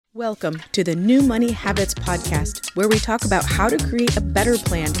Welcome to the New Money Habits Podcast, where we talk about how to create a better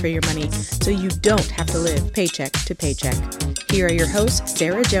plan for your money so you don't have to live paycheck to paycheck. Here are your hosts,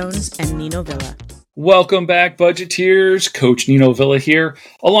 Sarah Jones and Nino Villa. Welcome back, Budgeteers. Coach Nino Villa here.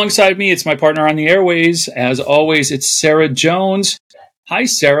 Alongside me, it's my partner on the airways. As always, it's Sarah Jones. Hi,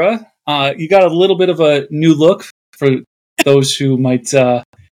 Sarah. You got a little bit of a new look for those who might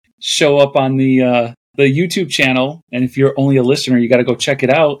show up on the YouTube channel, and if you're only a listener, you got to go check it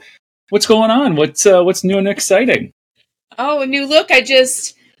out. What's going on? What's new and exciting? Oh, a new look.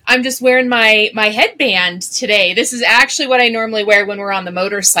 I'm just wearing my headband today. This is actually what I normally wear when we're on the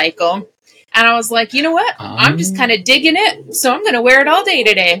motorcycle. And I was like, you know what? I'm just kind of digging it, so I'm going to wear it all day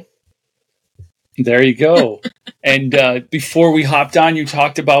today. There you go. And before we hopped on, you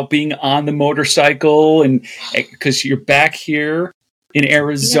talked about being on the motorcycle, and because you're back here in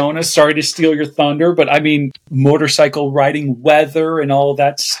Arizona. Yeah. Sorry to steal your thunder, but I mean, motorcycle riding weather and all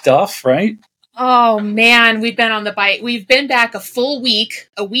that stuff, right? Oh man, we've been on the bike. We've been back a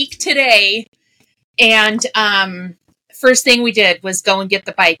week today. And first thing we did was go and get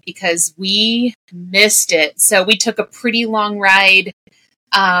the bike because we missed it. So we took a pretty long ride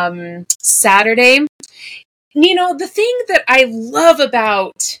Saturday. You know, the thing that I love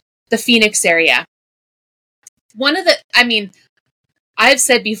about the Phoenix area, I've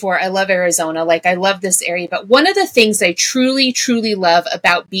said before, I love Arizona. Like, I love this area. But one of the things I truly, truly love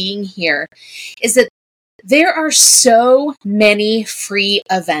about being here is that there are so many free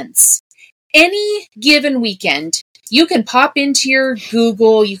events. Any given weekend, you can pop into your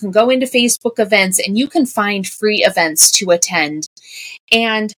Google, you can go into Facebook events, and you can find free events to attend.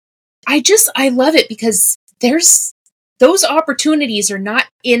 And I love it because those opportunities are not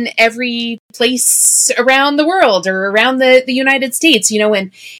in every place around the world or around the United States, you know,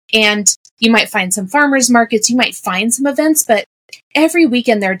 and you might find some farmers markets, you might find some events, but every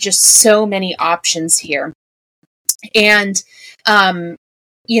weekend there are just so many options here. And,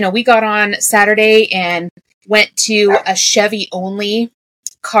 you know, we got on Saturday and went to a Chevy only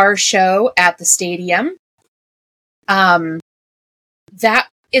car show at the stadium.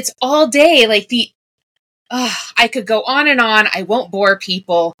 It's all day, like I could go on and on. I won't bore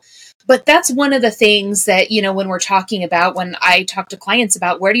people, but that's one of the things that, you know, when I talk to clients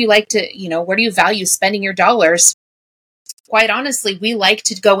about where do you value spending your dollars? Quite honestly, we like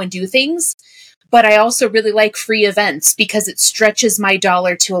to go and do things, but I also really like free events because it stretches my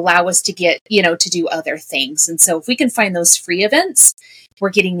dollar to allow us to get, you know, to do other things. And so if we can find those free events, we're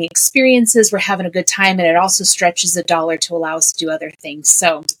getting the experiences, we're having a good time, and it also stretches the dollar to allow us to do other things.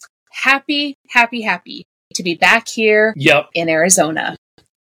 So happy to be back here in Arizona.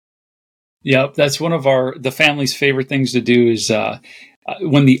 Yep. That's one of the family's favorite things to do is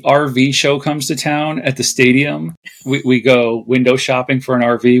when the RV show comes to town at the stadium, we go window shopping for an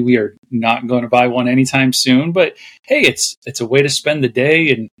RV. We are not going to buy one anytime soon, but hey, it's a way to spend the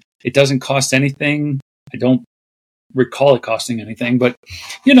day and it doesn't cost anything. I don't recall it costing anything, but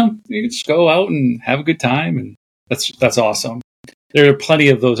you know, you just go out and have a good time, and that's awesome. There are plenty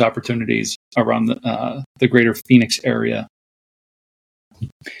of those opportunities around the greater Phoenix area.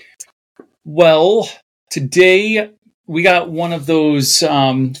 Well, today we got one of those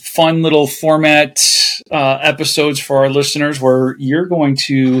fun little format episodes for our listeners where you're going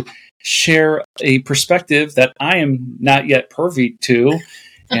to share a perspective that I am not yet privy to,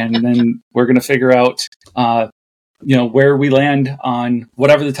 and then we're going to figure out where we land on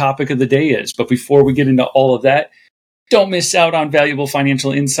whatever the topic of the day is. But before we get into all of that, don't miss out on valuable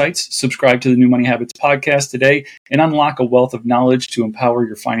financial insights. Subscribe to the New Money Habits podcast today and unlock a wealth of knowledge to empower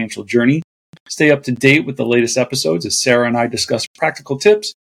your financial journey. Stay up to date with the latest episodes as Sarah and I discuss practical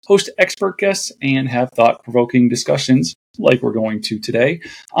tips, host expert guests, and have thought-provoking discussions like we're going to today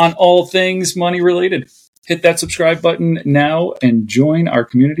on all things money related. Hit that subscribe button now and join our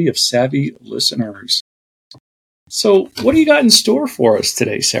community of savvy listeners. So what do you got in store for us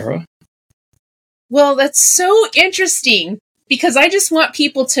today, Sarah? Well, that's so interesting because I just want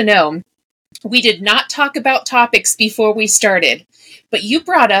people to know we did not talk about topics before we started, but you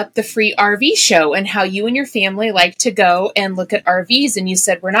brought up the free RV show and how you and your family like to go and look at RVs. And you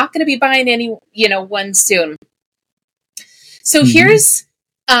said, we're not going to be buying any, one soon. So here's,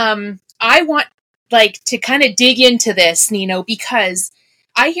 I want to kind of dig into this, Nino, because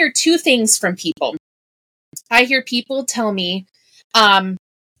I hear two things from people. I hear people tell me, and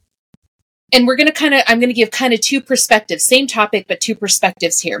I'm going to give kind of two perspectives, same topic, but two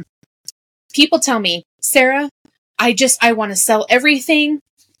perspectives here. People tell me, Sarah, I want to sell everything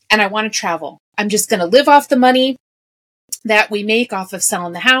and I want to travel. I'm just going to live off the money that we make off of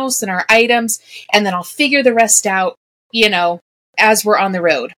selling the house and our items, and then I'll figure the rest out, as we're on the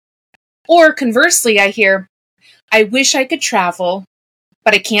road. Or conversely, I hear, I wish I could travel,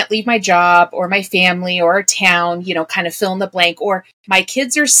 but I can't leave my job or my family or our town, kind of fill in the blank, or my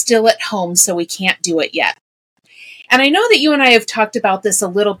kids are still at home, so we can't do it yet. And I know that you and I have talked about this a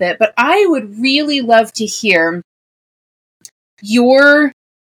little bit, but I would really love to hear your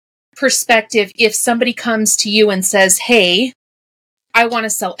perspective if somebody comes to you and says, hey, I want to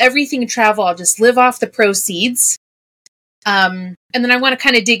sell everything and travel. I'll just live off the proceeds. And then I want to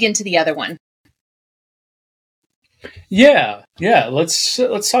kind of dig into the other one. Yeah.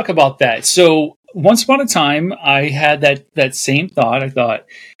 Let's talk about that. So once upon a time, I had that same thought. I thought,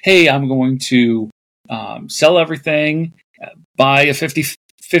 hey, I'm going to sell everything, buy a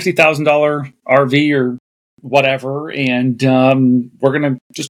 $50,000 RV or whatever, and we're gonna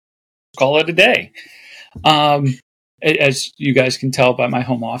just call it a day. As you guys can tell by my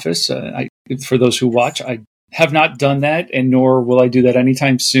home office, for those who watch, I have not done that, and nor will I do that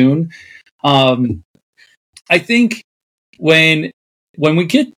anytime soon. I think when we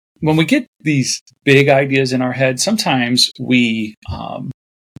get these big ideas in our head, sometimes we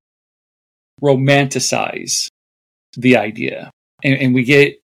romanticize the idea, and we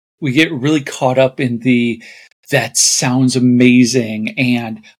get really caught up in that sounds amazing,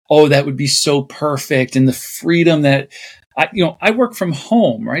 and that would be so perfect, and the freedom that I work from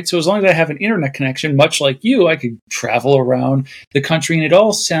home, right? So as long as I have an internet connection, much like you, I could travel around the country, and it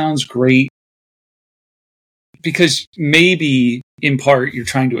all sounds great because maybe in part you're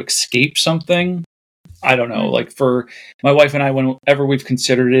trying to escape something. I don't know. Like for my wife and I, whenever we've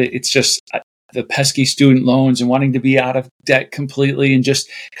considered it, it's just the pesky student loans and wanting to be out of debt completely and just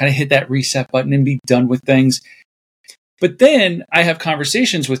kind of hit that reset button and be done with things. But then I have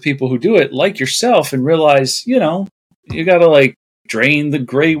conversations with people who do it like yourself and realize, you got to drain the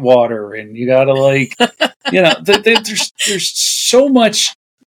gray water, and you got to there's so much,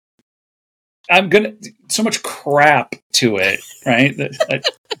 so much crap to it, right? That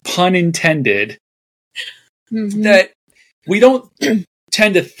pun intended, that we don't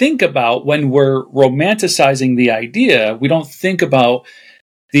tend to think about when we're romanticizing the idea. We don't think about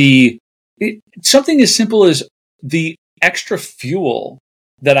something as simple as the extra fuel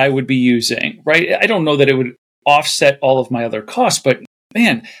that I would be using, right? I don't know that it would offset all of my other costs, but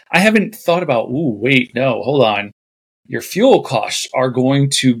man, I haven't thought about, hold on. Your fuel costs are going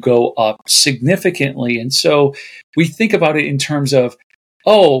to go up significantly. And so we think about it in terms of,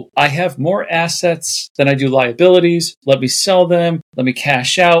 I have more assets than I do liabilities. Let me sell them. Let me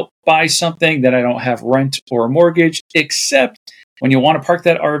cash out, buy something that I don't have rent or a mortgage, except when you want to park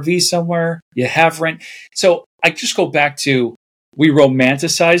that RV somewhere, you have rent. So I just go back to, we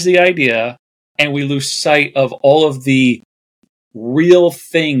romanticize the idea and we lose sight of all of the real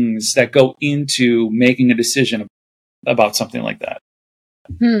things that go into making a decision about something like that.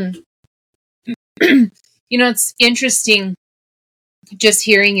 It's interesting just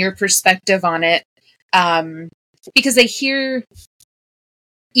hearing your perspective on it. Because I hear,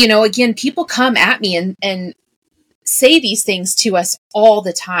 again, people come at me and say these things to us all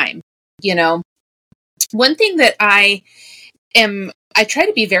the time. One thing that I try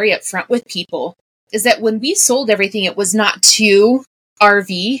to be very upfront with people is that when we sold everything, it was not to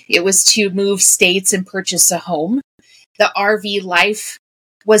RV. It was to move states and purchase a home. The RV life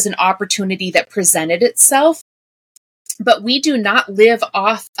was an opportunity that presented itself, but we do not live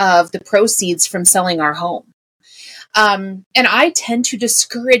off of the proceeds from selling our home. And I tend to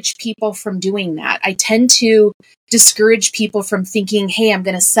discourage people from doing that. I tend to discourage people from thinking, hey, I'm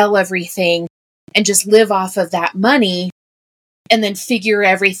going to sell everything and just live off of that money and then figure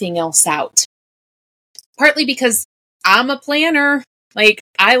everything else out. Partly because I'm a planner.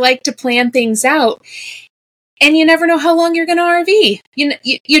 I like to plan things out. And you never know how long you're going to RV.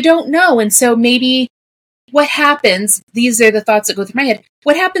 You don't know. And so maybe what happens, these are the thoughts that go through my head.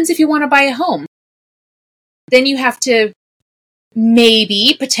 What happens if you want to buy a home? Then you have to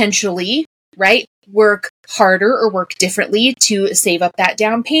potentially, right, work harder or work differently to save up that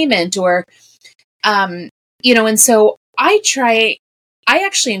down payment or, and so I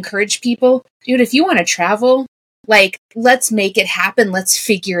actually encourage people, dude, if you want to travel, let's make it happen. Let's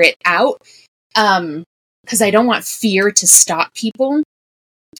figure it out. Because I don't want fear to stop people,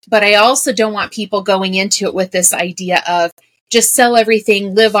 but I also don't want people going into it with this idea of just sell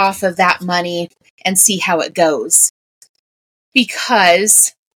everything, live off of that money, and see how it goes.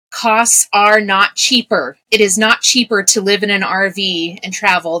 Because costs are not cheaper. It is not cheaper to live in an RV and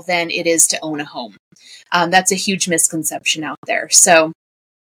travel than it is to own a home. That's a huge misconception out there. So,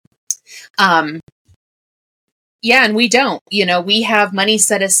 yeah, and we don't. We have money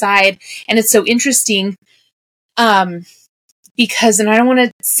set aside, and it's so interesting. because, and I don't want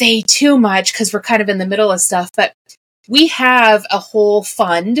to say too much because we're kind of in the middle of stuff, but we have a whole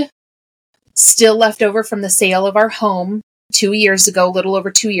fund still left over from the sale of our home 2 years ago, a little over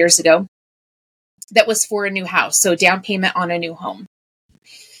 2 years ago, that was for a new house. So down payment on a new home.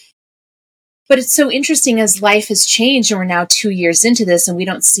 But it's so interesting as life has changed and we're now 2 years into this and we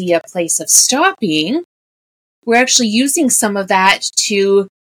don't see a place of stopping. We're actually using some of that to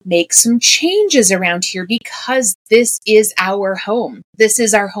make some changes around here because this is our home. This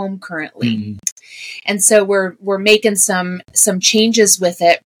is our home currently. Mm-hmm. And so we're making some changes with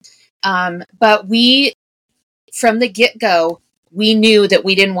it. But we, from the get-go, we knew that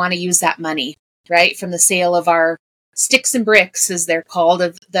we didn't want to use that money, right? From the sale of our sticks and bricks, as they're called,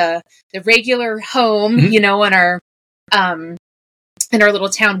 of the regular home, mm-hmm. In our little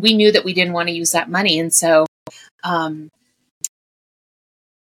town, we knew that we didn't want to use that money. And so,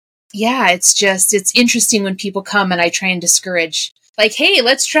 it's interesting when people come and I try and discourage, like, hey,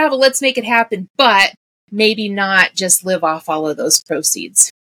 let's travel, let's make it happen, but maybe not just live off all of those proceeds.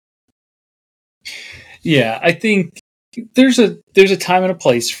 Yeah, I think there's a time and a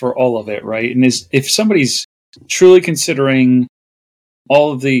place for all of it, right? And if somebody's truly considering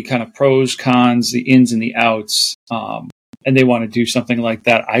all of the kind of pros, cons, the ins and the outs, and they want to do something like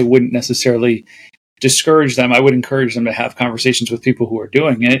that, I wouldn't necessarily discourage them. I would encourage them to have conversations with people who are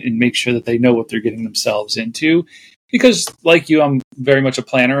doing it and make sure that they know what they're getting themselves into. Because like you, I'm very much a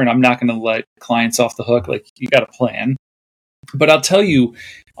planner and I'm not going to let clients off the hook. Like, you got a plan. But I'll tell you,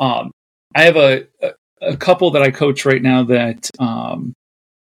 I have a couple that I coach right now that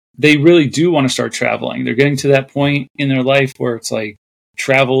they really do want to start traveling. They're getting to that point in their life where it's like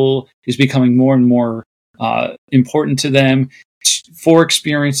travel is becoming more and more important to them, for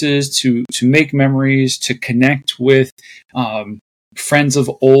experiences, to make memories, to connect with friends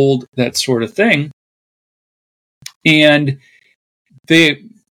of old, that sort of thing. And they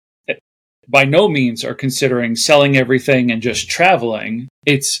by no means are considering selling everything and just traveling.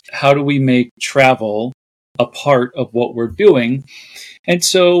 It's how do we make travel a part of what we're doing? And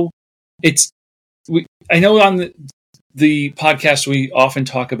so I know on the podcast, we often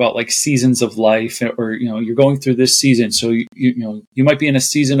talk about like seasons of life, or, you're going through this season. So, you might be in a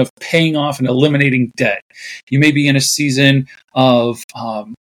season of paying off and eliminating debt. You may be in a season of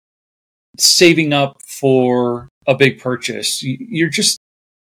saving up for a big purchase.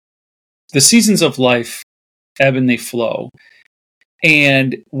 The seasons of life ebb and they flow.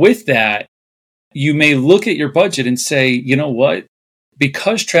 And with that, you may look at your budget and say, you know what?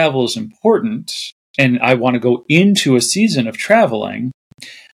 Because travel is important, and I want to go into a season of traveling,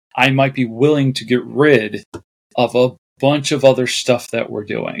 I might be willing to get rid of a bunch of other stuff that we're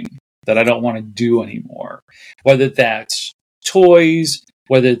doing that I don't want to do anymore. Whether that's toys,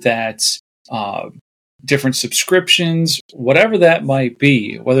 whether that's different subscriptions, whatever that might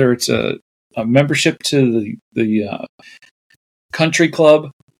be, whether it's a membership to the country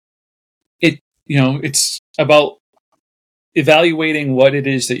club, it's about evaluating what it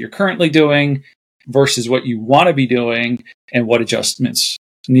is that you're currently doing versus what you want to be doing and what adjustments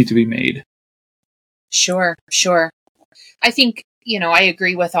need to be made. Sure. I think, I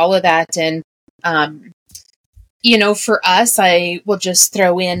agree with all of that. And, for us, I will just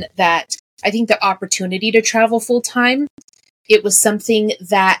throw in that I think the opportunity to travel full time, it was something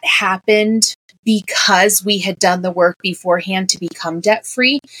that happened because we had done the work beforehand to become debt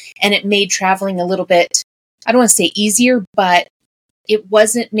free. And it made traveling a little bit, I don't want to say easier, but it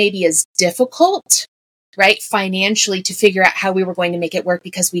wasn't maybe as difficult, right, financially, to figure out how we were going to make it work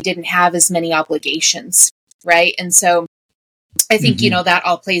because we didn't have as many obligations, right? And so I think, Mm-hmm. That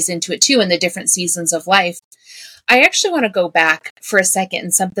all plays into it too in the different seasons of life. I actually want to go back for a second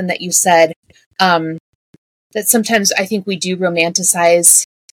and something that you said, that sometimes I think we do romanticize,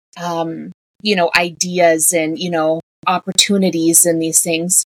 ideas and, opportunities and these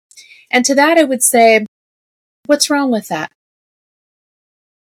things. And to that, I would say, what's wrong with that?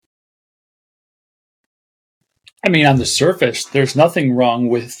 I mean, on the surface, there's nothing wrong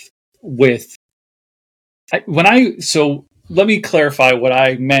with so let me clarify what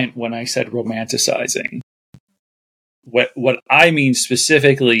I meant when I said romanticizing. What I mean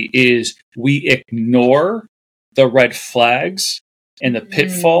specifically is we ignore the red flags and the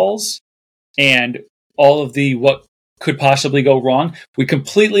pitfalls and all of the what could possibly go wrong. We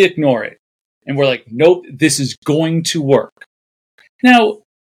completely ignore it. And we're like, nope, this is going to work. Now,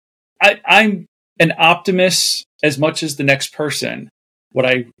 I'm an optimist as much as the next person. What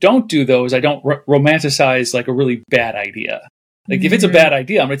I don't do, though, is I don't romanticize like a really bad idea. Like, if it's a bad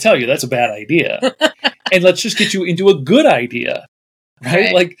idea, I'm going to tell you that's a bad idea. And let's just get you into a good idea.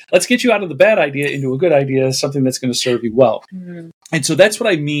 right? Like, let's get you out of the bad idea into a good idea, something that's going to serve you well. Mm-hmm. And so that's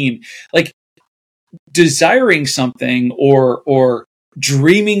what I mean. Like, desiring something or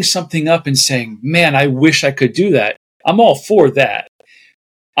dreaming something up and saying, man, I wish I could do that. I'm all for that.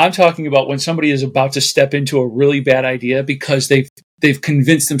 I'm talking about when somebody is about to step into a really bad idea because they've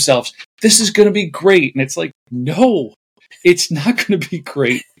convinced themselves this is going to be great. And it's like, no, it's not going to be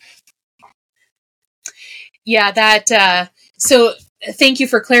great. Yeah, so thank you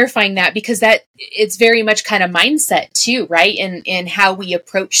for clarifying that, because that it's very much kind of mindset too, right? In how we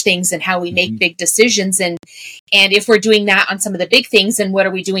approach things and how we make big decisions. And if we're doing that on some of the big things, then what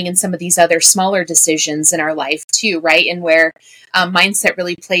are we doing in some of these other smaller decisions in our life too, right? And where mindset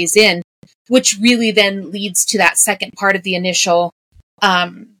really plays in, which really then leads to that second part of the initial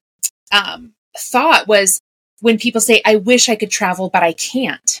thought was when people say, I wish I could travel, but I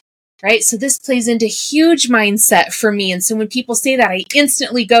can't. Right. So this plays into huge mindset for me. And so when people say that, I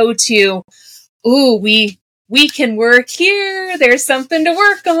instantly go to, ooh, we can work here. There's something to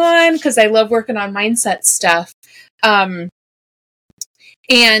work on, because I love working on mindset stuff. And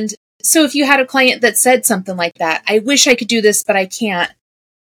so if you had a client that said something like that, I wish I could do this, but I can't.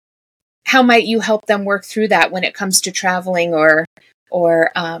 How might you help them work through that when it comes to traveling or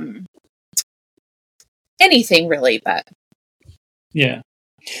anything really? But yeah.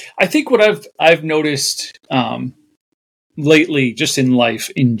 I think what I've noticed lately, just in life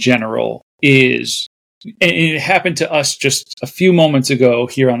in general, is, and it happened to us just a few moments ago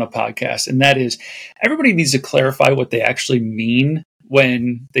here on the podcast, and that is everybody needs to clarify what they actually mean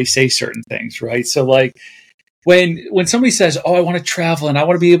when they say certain things, right? So like when somebody says, oh, I want to travel and I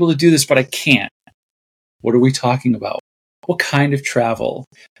want to be able to do this, but I can't. What are we talking about? What kind of travel?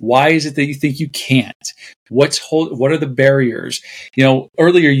 Why is it that you think you can't? What are the barriers? You know,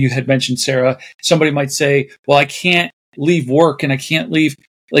 earlier you had mentioned, Sarah, somebody might say, well, I can't leave work and I can't leave.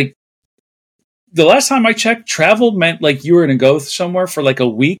 Like, the last time I checked, travel meant like you were going to go somewhere for like a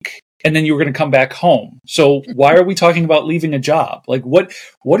week and then you were going to come back home. So why are we talking about leaving a job? Like, what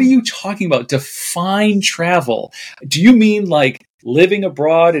are you talking about? Define travel. Do you mean like living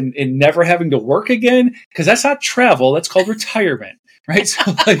abroad and never having to work again? Because that's not travel. That's called retirement, right?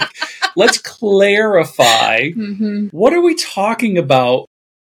 So like, let's clarify, what are we talking about?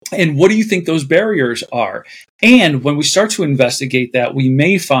 And what do you think those barriers are? And when we start to investigate that, we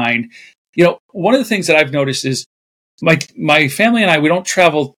may find, you know, one of the things that I've noticed is my family and I, we don't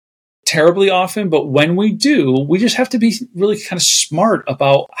travel terribly often, but when we do, we just have to be really kind of smart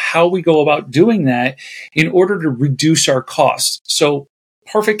about how we go about doing that in order to reduce our costs. So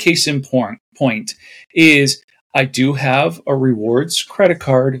perfect case in point is I do have a rewards credit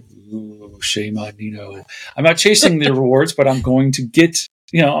card. Ooh, shame on Nino. I'm not chasing the rewards, but I'm going to get,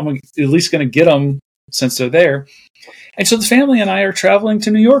 I'm at least going to get them since they're there. And so the family and I are traveling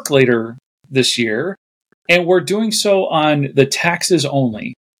to New York later this year, and we're doing so on the taxes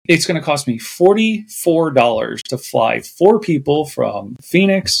only. It's going to cost me $44 to fly 4 people from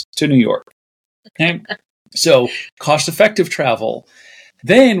Phoenix to New York. Okay? So cost-effective travel.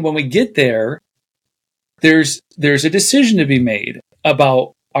 Then when we get there, there's a decision to be made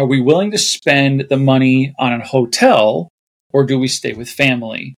about, are we willing to spend the money on a hotel or do we stay with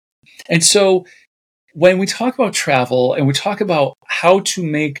family? And so when we talk about travel and we talk about how to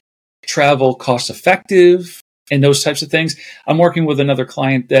make travel cost-effective and those types of things, I'm working with another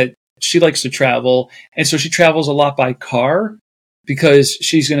client that she likes to travel. And so she travels a lot by car because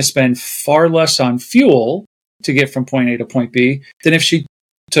she's going to spend far less on fuel to get from point A to point B than if she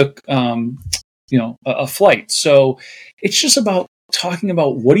took, a flight. So it's just about talking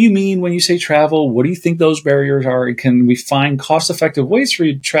about, what do you mean when you say travel? What do you think those barriers are? And can we find cost-effective ways for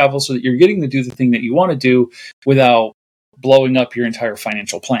you to travel so that you're getting to do the thing that you want to do without blowing up your entire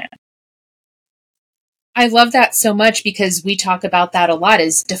financial plan? I love that so much, because we talk about that a lot,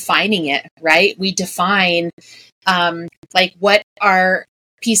 is defining it, right? We define what our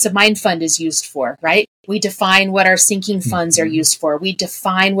peace of mind fund is used for, right? We define what our sinking funds are used for. We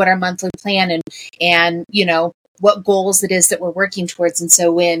define what our monthly plan and what goals it is that we're working towards. And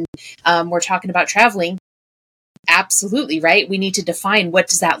so when we're talking about traveling, absolutely, right? We need to define, what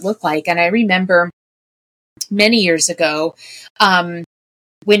does that look like? And I remember many years ago,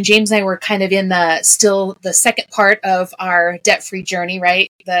 when James and I were kind of in the second part of our debt-free journey, right?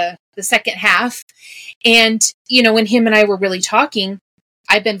 The second half. And, when him and I were really talking,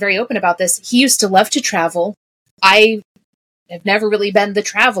 I've been very open about this. He used to love to travel. I have never really been the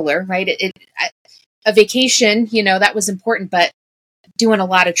traveler, right? A vacation, that was important, but doing a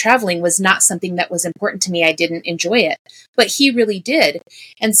lot of traveling was not something that was important to me. I didn't enjoy it, but he really did.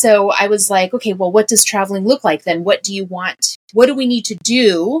 And so I was like, okay, well, what does traveling look like then? What do you want what do we need to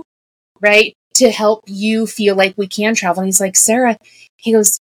do, right, to help you feel like we can travel? And he's like, Sarah, he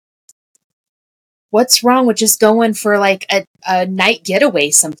goes, what's wrong with just going for like a night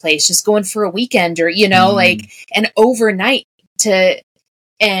getaway someplace, just going for a weekend or, like an overnight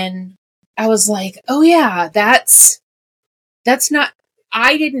and I was like, oh yeah, that's not,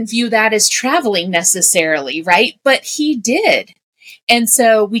 I didn't view that as traveling necessarily, right? But he did. And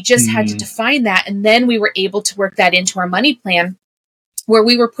so we just had to define that. And then we were able to work that into our money plan where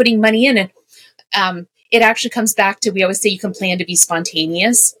we were putting money in. And it actually comes back to, we always say you can plan to be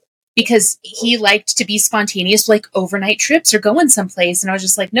spontaneous, because he liked to be spontaneous, like overnight trips or going someplace. And I was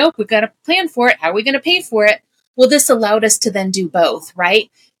just like, nope, we've got to plan for it. How are we going to pay for it? Well, this allowed us to then do both, right?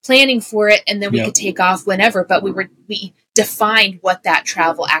 Planning for it, and then we could take off whenever, but we defined what that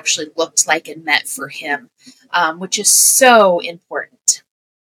travel actually looked like and meant for him, which is so important.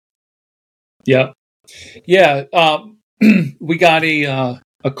 Yeah. Yeah. We got a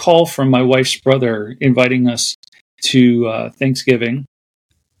call from my wife's brother inviting us to Thanksgiving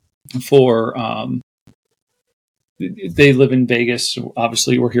for, they live in Vegas.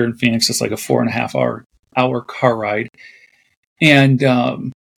 Obviously we're here in Phoenix. It's like a 4.5 hour car ride.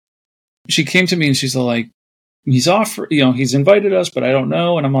 And, she came to me and she's like, he's he's invited us, but I don't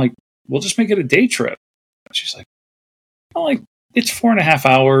know. And I'm like, we'll just make it a day trip. She's like, I'm like, it's 4.5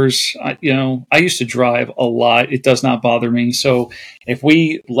 hours. I used to drive a lot. It does not bother me. So if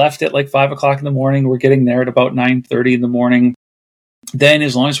we left at like 5 o'clock in the morning, we're getting there at about 9:30 in the morning. Then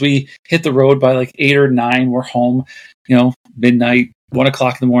as long as we hit the road by like 8 or 9, we're home, midnight, 1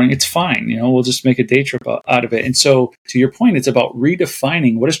 o'clock in the morning. It's fine. We'll just make a day trip out of it. And so to your point, it's about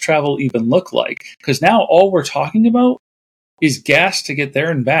redefining what does travel even look like? Because now all we're talking about is gas to get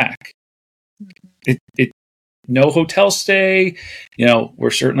there and back. No hotel stay. We're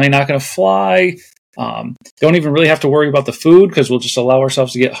certainly not going to fly. Don't even really have to worry about the food because we'll just allow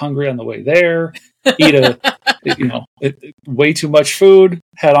ourselves to get hungry on the way there. Eat way too much food,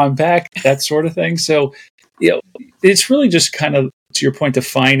 head on back, that sort of thing. So, it's really just kind of, to your point,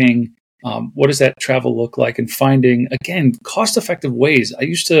 defining what does that travel look like and finding, again, cost-effective ways. We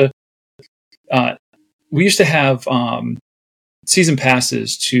used to have season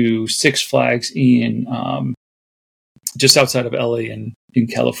passes to Six Flags in just outside of LA in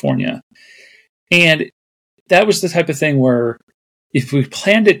California. And that was the type of thing where if we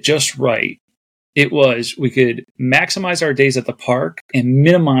planned it just right, we could maximize our days at the park and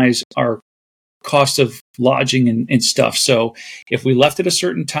minimize our cost of lodging and stuff. So if we left at a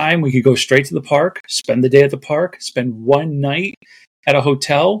certain time, we could go straight to the park, spend the day at the park, spend one night at a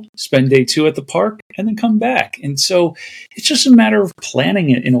hotel, spend day 2 at the park, and then come back. And so it's just a matter of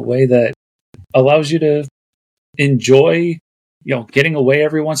planning it in a way that allows you to enjoy, getting away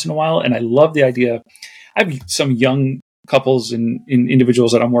every once in a while. And I love the idea. I have some young couples and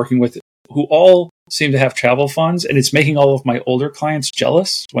individuals that I'm working with who all seem to have travel funds, and it's making all of my older clients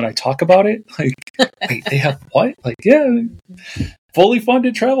jealous when I talk about it. Like, wait, they have what? Like, yeah, fully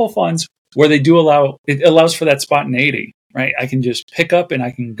funded travel funds where it allows for that spontaneity, right? I can just pick up and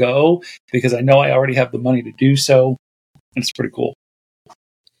I can go because I know I already have the money to do so. And it's pretty cool.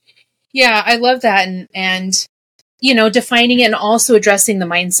 Yeah, I love that. And defining it and also addressing the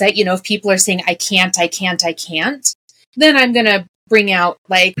mindset, if people are saying, I can't, then I'm going to bring out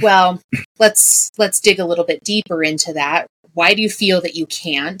like, well, let's dig a little bit deeper into that. Why do you feel that you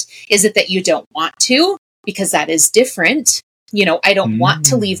can't? Is it that you don't want to? Because that is different. I don't want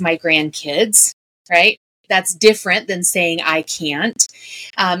to leave my grandkids, right? That's different than saying I can't.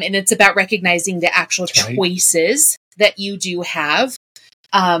 And it's about recognizing the actual choices that you do have.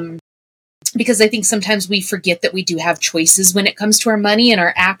 Because I think sometimes we forget that we do have choices when it comes to our money and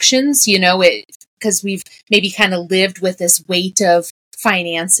our actions, because we've maybe kind of lived with this weight of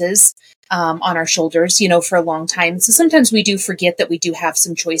finances on our shoulders, for a long time. So sometimes we do forget that we do have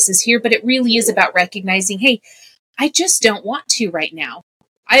some choices here, but it really is about recognizing, hey, I just don't want to right now.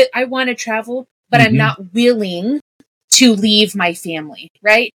 I want to travel, but I'm not willing to leave my family,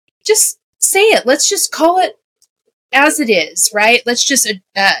 right? Just say it. Let's just call it as it is, right? Let's just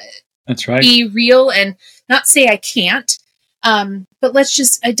that's right. Be real and not say I can't, but let's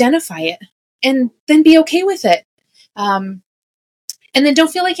just identify it and then be okay with it. And then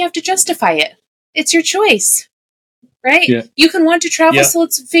don't feel like you have to justify it. It's your choice, right? Yeah. You can want to travel, so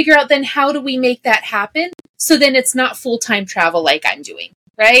let's figure out then how do we make that happen so then it's not full-time travel like I'm doing,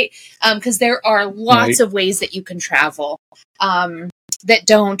 right? Because there are lots of ways that you can travel that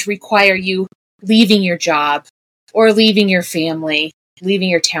don't require you leaving your job or leaving your family, leaving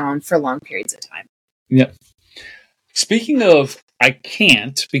your town for long periods of time. Yeah. Speaking of, I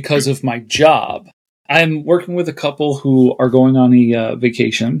can't because of my job. I'm working with a couple who are going on a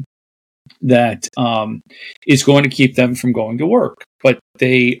vacation that is going to keep them from going to work, but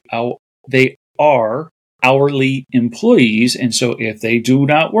they are hourly employees, and so if they do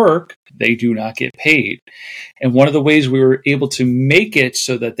not work, they do not get paid. And one of the ways we were able to make it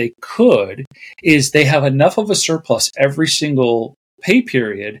so that they could is they have enough of a surplus every single pay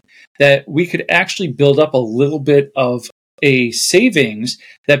period that we could actually build up a little bit of a savings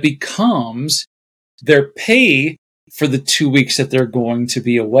that becomes their pay for the 2 weeks that they're going to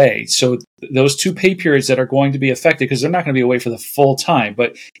be away. So those 2 pay periods that are going to be affected, because they're not going to be away for the full time,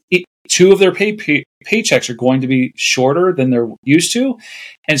 but 2 of their paychecks are going to be shorter than they're used to.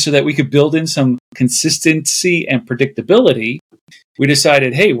 And so that we could build in some consistency and predictability, we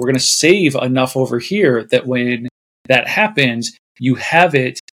decided, hey, we're going to save enough over here that when that happens, you have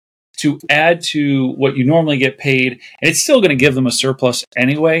it to add to what you normally get paid. And it's still going to give them a surplus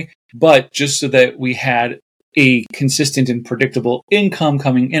anyway, but just so that we had a consistent and predictable income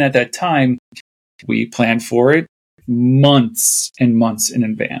coming in at that time, we planned for it months and months in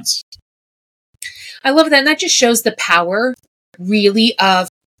advance. I love that. And that just shows the power really of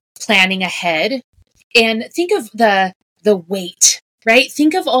planning ahead. And think of the weight, right?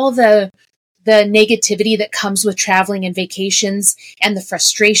 Think of all the negativity that comes with traveling and vacations, and the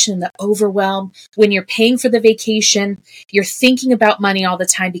frustration, the overwhelm. When you're paying for the vacation, you're thinking about money all the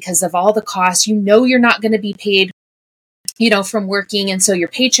time because of all the costs. You know you're not going to be paid, from working, and so your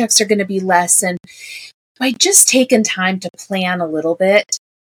paychecks are going to be less. And by just taking time to plan a little bit,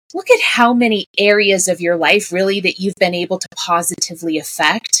 look at how many areas of your life really that you've been able to positively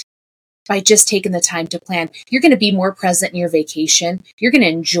affect by just taking the time to plan. You're going to be more present in your vacation. You're going to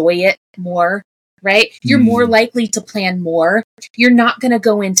enjoy it more, right? You're more likely to plan more. You're not going to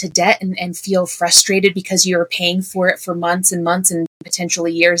go into debt and feel frustrated because you're paying for it for months and months and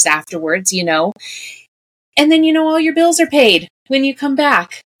potentially years afterwards, And then, all your bills are paid when you come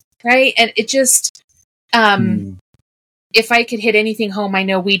back, right? And it just, if I could hit anything home, I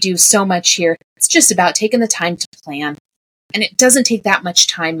know we do so much here. It's just about taking the time to plan. And it doesn't take that much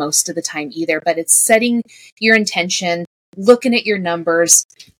time most of the time either, but it's setting your intention, looking at your numbers.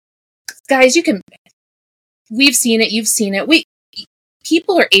 Guys, we've seen it, you've seen it.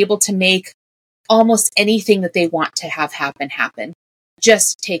 People are able to make almost anything that they want to have happen.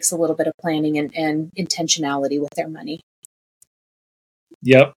 Just takes a little bit of planning and intentionality with their money.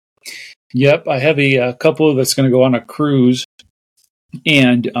 Yep. I have a couple that's going to go on a cruise,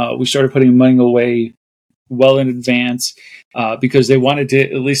 and we started putting money away well in advance because they wanted to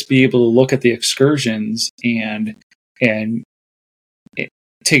at least be able to look at the excursions and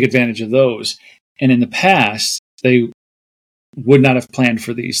take advantage of those. And in the past, they would not have planned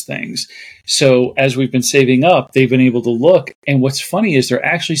for these things. So as we've been saving up, they've been able to look. And what's funny is they're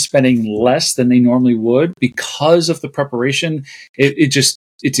actually spending less than they normally would because of the preparation.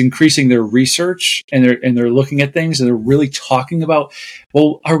 It's increasing their research, and they're looking at things, and they're really talking about,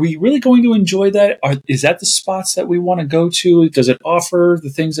 well, are we really going to enjoy that? Is that the spots that we want to go to? Does it offer the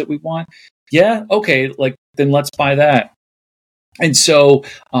things that we want? Yeah. Okay. Then let's buy that. And so,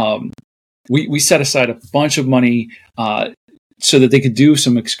 we set aside a bunch of money, so that they could do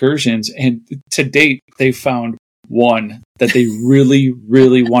some excursions. And to date, they found one that they really,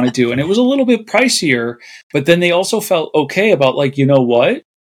 really want to do. And it was a little bit pricier, but then they also felt okay about what?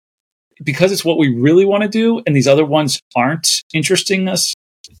 Because it's what we really want to do, and these other ones aren't interesting us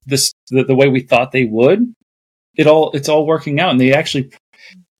the way we thought they would. It's all working out, and they actually,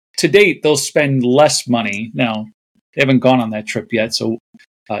 to date, they'll spend less money. Now, they haven't gone on that trip yet, so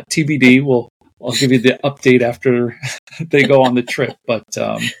TBD. I'll give you the update after they go on the trip. But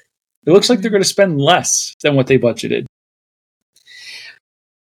it looks like they're going to spend less than what they budgeted.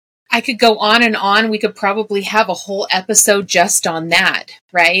 I could go on and on. We could probably have a whole episode just on that,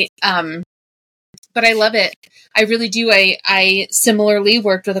 right? But I love it. I really do. I similarly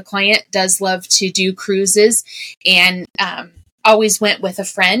worked with a client, does love to do cruises, and always went with a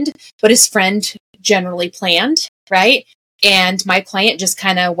friend, but his friend generally planned, right? And my client just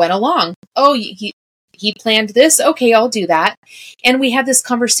kind of went along. Oh, he planned this. Okay, I'll do that. And we had this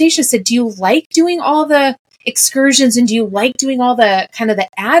conversation, said, do you like doing all the excursions, and do you like doing all the kind of the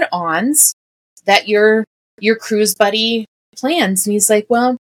add-ons that your cruise buddy plans? And he's like,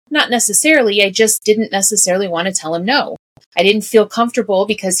 well, not necessarily. I just didn't necessarily want to tell him no. I didn't feel comfortable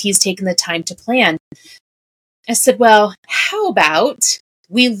because he's taken the time to plan. I said, well, how about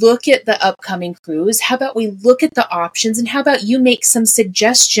we look at the upcoming cruise? How about we look at the options, and how about you make some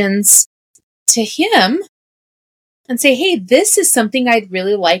suggestions to him and say, hey, this is something I'd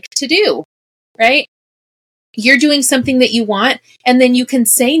really like to do, right? You're doing something that you want, and then you can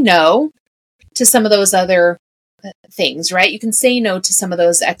say no, to some of those other things, right? You can say no to some of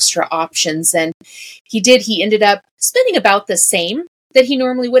those extra options. And he ended up spending about the same that he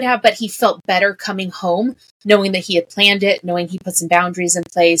normally would have, but he felt better coming home, knowing that he had planned it, knowing he put some boundaries in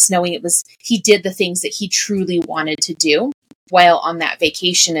place, knowing he did the things that he truly wanted to do while on that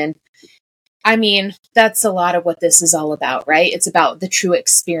vacation. And I mean, that's a lot of what this is all about, right? It's about the true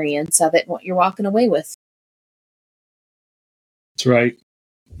experience of it and what you're walking away with. That's right.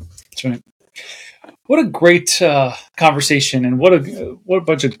 What a great conversation, and what a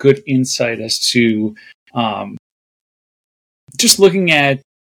bunch of good insight as to just looking at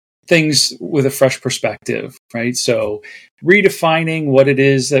things with a fresh perspective, right? So redefining what it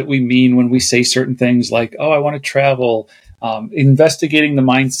is that we mean when we say certain things like, oh, I want to travel, investigating the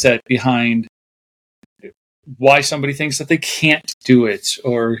mindset behind why somebody thinks that they can't do it,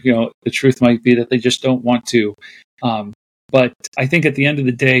 or, the truth might be that they just don't want to. But I think at the end of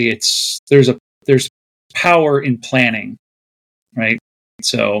the day, there's power in planning, right?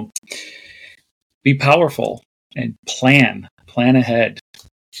 So be powerful and plan ahead.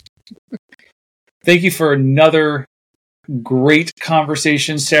 Thank you for another great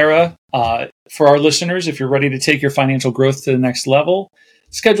conversation, Sarah. For our listeners, if you're ready to take your financial growth to the next level,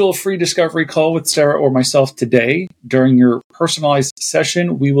 schedule a free discovery call with Sarah or myself today. During your personalized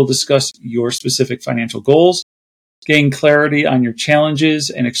session, we will discuss your specific financial goals, gain clarity on your challenges,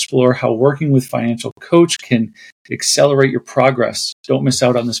 and explore how working with financial coach can accelerate your progress. Don't miss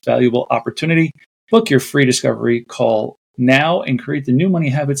out on this valuable opportunity. Book your free discovery call now and create the new money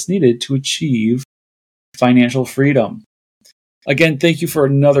habits needed to achieve financial freedom. Again, thank you for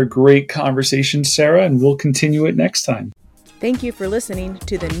another great conversation, Sarah, and we'll continue it next time. Thank you for listening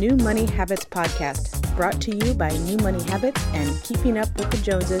to the New Money Habits podcast, brought to you by New Money Habits and Keeping Up with the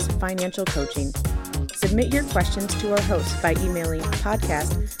Joneses Financial Coaching. Submit your questions to our host by emailing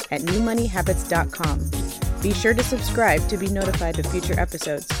podcast@newmoneyhabits.com. Be sure to subscribe to be notified of future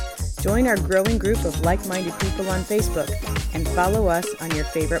episodes. Join our growing group of like-minded people on Facebook and follow us on your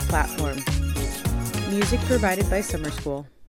favorite platform. Music provided by Summer School.